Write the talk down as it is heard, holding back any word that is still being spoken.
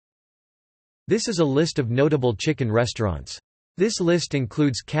This is a list of notable chicken restaurants. This list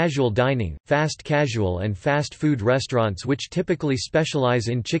includes casual dining, fast casual and fast food restaurants which typically specialize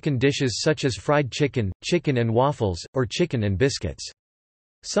in chicken dishes such as fried chicken, chicken and waffles, or chicken and biscuits.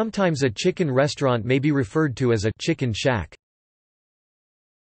 Sometimes a chicken restaurant may be referred to as a chicken shack.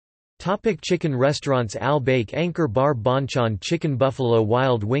 Chicken restaurants: Al Bake, Anchor Bar, Bonchon Chicken, Buffalo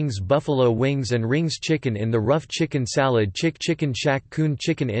Wild Wings, Buffalo Wings and Rings, Chicken in the Rough, Chicken Salad, Chicken Shack, Coon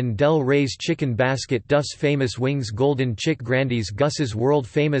Chicken Inn, Del Rey's Chicken Basket, Duff's Famous Wings, Golden Chick, Grandy's, Gus's World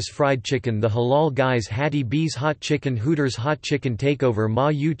Famous Fried Chicken, The Halal Guys, Hattie B's Hot Chicken, Hooters Hot Chicken Takeover, Ma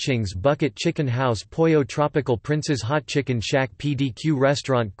Yu Ching's Bucket Chicken House, Pollo Tropical, Prince's Hot Chicken Shack, PDQ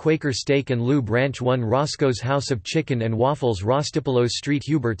Restaurant, Quaker Steak and Lube Ranch, 1 Roscoe's House of Chicken and Waffles, Rostipolos Street,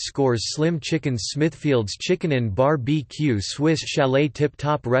 Hubert Scores, Slim Chickens, Smithfield's Chicken Inn, BBQ Swiss Chalet, Tip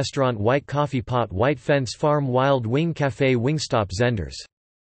Top Restaurant, White Coffee Pot, White Fence Farm, Wild Wing Cafe, Wingstop, Zenders.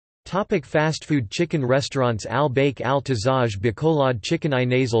 Fast food chicken restaurants: Al Bake, Al Tazaj, Bacolod Chicken,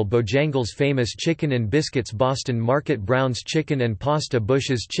 Inazal, Bojangles Famous Chicken and Biscuits, Boston Market, Brown's Chicken and Pasta,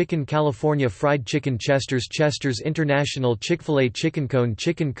 Bush's Chicken, California Fried Chicken, Chester's International, Chick-fil-A Chicken Cone,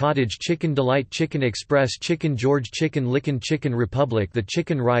 Chicken Cottage, Chicken Delight, Chicken Express, Chicken George, Chicken Licken, Chicken Republic, The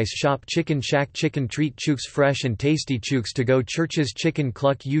Chicken Rice Shop, Chicken Shack, Chicken Treat, Chooks Fresh and Tasty, Chooks To Go, Church's Chicken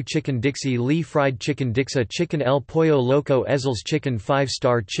Cluck, U Chicken, Dixie Lee Fried Chicken, Dixa Chicken, El Pollo Loco, Ezel's Chicken,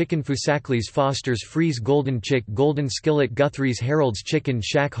 5-Star Chicken, Fusakli's, Foster's, Freeze, Golden Chick, Golden Skillet, Guthrie's, Harold's Chicken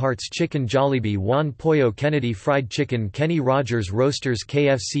Shack, Hart's Chicken, Jollibee, Juan Pollo, Kennedy Fried Chicken, Kenny Rogers Roasters,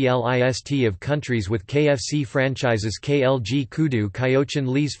 KFC. List of countries with KFC franchises: KLG, Kudu, Kyochin,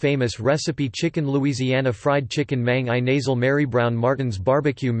 Lee's Famous Recipe Chicken, Louisiana Fried Chicken, Mang Inazal, Mary Brown, Martin's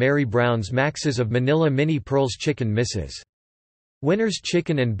Barbecue, Mary Brown's, Max's of Manila, Mini Pearl's Chicken, Mrs. Winner's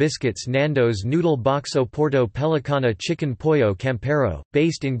Chicken and Biscuits, Nando's Noodle Box, Oporto, Pelicana Chicken, Pollo Campero,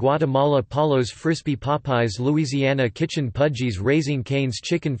 based in Guatemala, Paulo's Frisbee, Popeyes Louisiana Kitchen, Pudgy's, Raising Cane's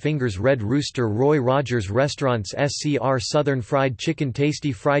Chicken Fingers, Red Rooster, Roy Rogers Restaurants, SCR Southern Fried Chicken,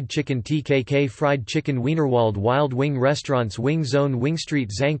 Tasty Fried Chicken, TKK Fried Chicken, Wienerwald Wild Wing Restaurants, Wing Zone, Wing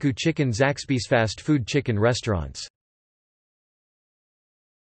Street, Zanku Chicken, Zaxby's Fast Food Chicken Restaurants.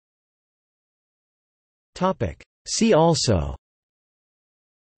 See also: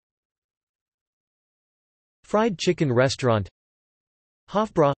 Fried chicken restaurant,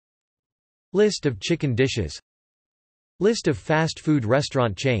 Hofbräu, List of chicken dishes, List of fast food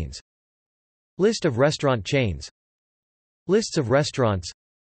restaurant chains, List of restaurant chains, Lists of restaurants,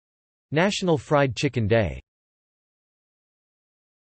 National Fried Chicken Day.